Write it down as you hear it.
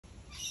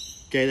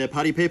Okay there,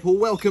 party people,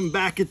 welcome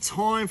back. It's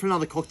time for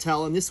another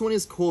cocktail, and this one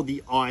is called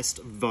the Iced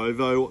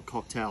Vovo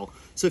Cocktail.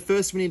 So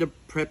first we need to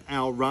prep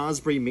our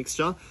raspberry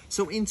mixture.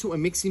 So into a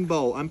mixing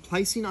bowl, I'm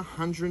placing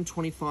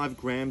 125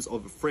 grams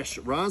of fresh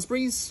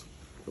raspberries.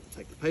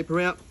 Take the paper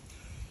out.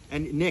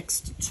 And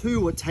next,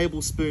 2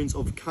 tablespoons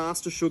of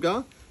caster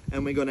sugar,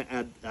 and we're gonna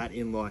add that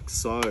in like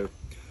so.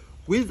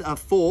 With a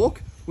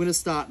fork, we're gonna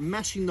start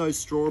mashing those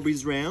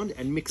strawberries round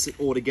and mix it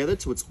all together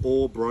till it's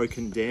all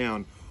broken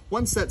down.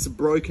 Once that's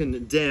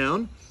broken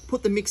down,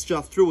 put the mixture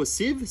through a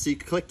sieve so you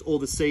can collect all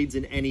the seeds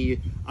and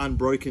any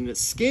unbroken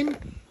skin,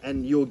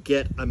 and you'll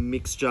get a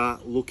mixture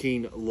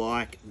looking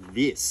like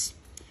this.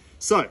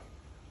 So,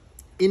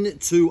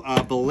 into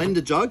a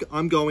blender jug,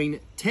 I'm going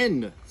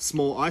 10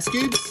 small ice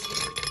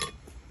cubes.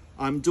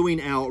 I'm doing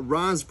our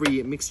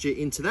raspberry mixture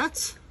into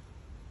that,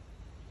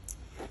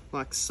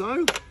 like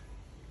so.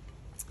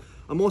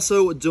 I'm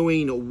also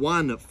doing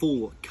 1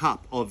 full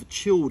cup of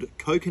chilled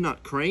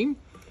coconut cream.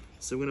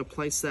 So we're going to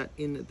place that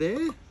in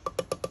there.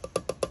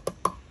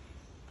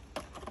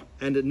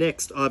 And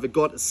next, I've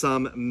got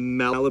some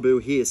Malibu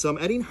here. So I'm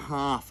adding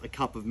half a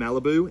cup of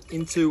Malibu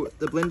into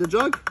the blender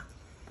jug.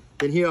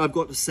 Then here I've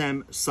got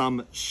some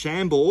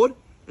Chambord,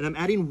 and I'm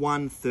adding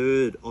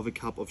 1/3 of a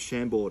cup of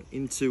Chambord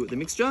into the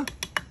mixture.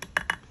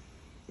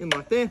 In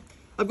like there.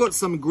 I've got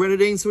some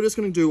grenadine, so we're just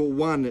going to do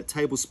 1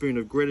 tablespoon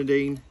of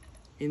grenadine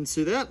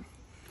into that.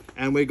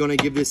 And we're going to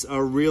give this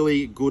a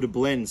really good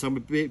blend. So I'm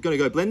going to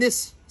go blend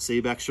this. See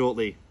you back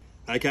shortly.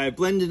 Okay, I've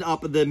blended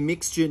up the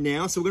mixture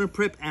now. So we're going to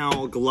prep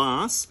our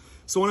glass.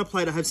 So on a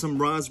plate, I have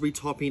some raspberry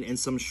topping and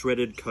some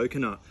shredded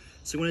coconut.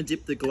 So we're going to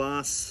dip the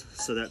glass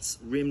so that's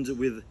rimmed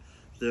with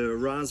the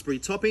raspberry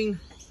topping,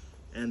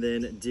 and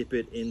then dip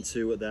it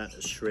into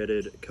that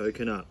shredded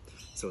coconut.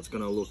 So it's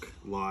going to look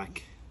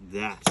like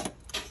that.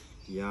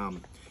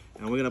 Yum.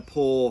 And we're going to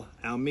pour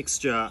our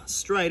mixture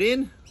straight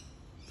in.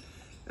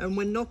 And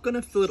we're not going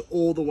to fill it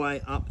all the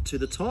way up to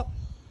the top.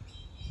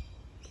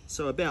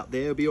 So about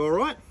there will be all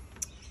right.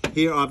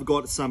 Here I've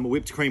got some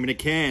whipped cream in a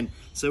can.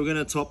 So we're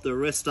going to top the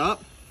rest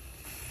up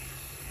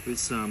with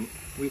some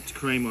whipped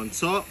cream on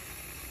top.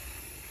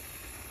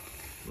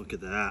 Look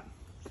at that.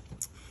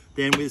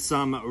 Then with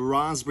some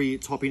raspberry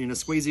topping in a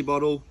squeezy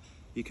bottle,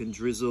 you can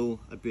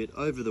drizzle a bit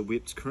over the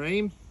whipped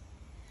cream.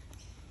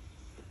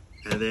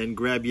 And then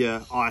grab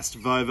your Iced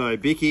Vovo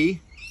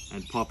Bicky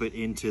and pop it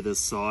into the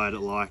side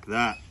like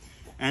that.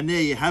 And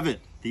there you have it,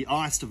 the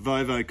Iced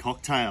Vovo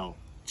Cocktail.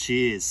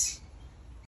 Cheers.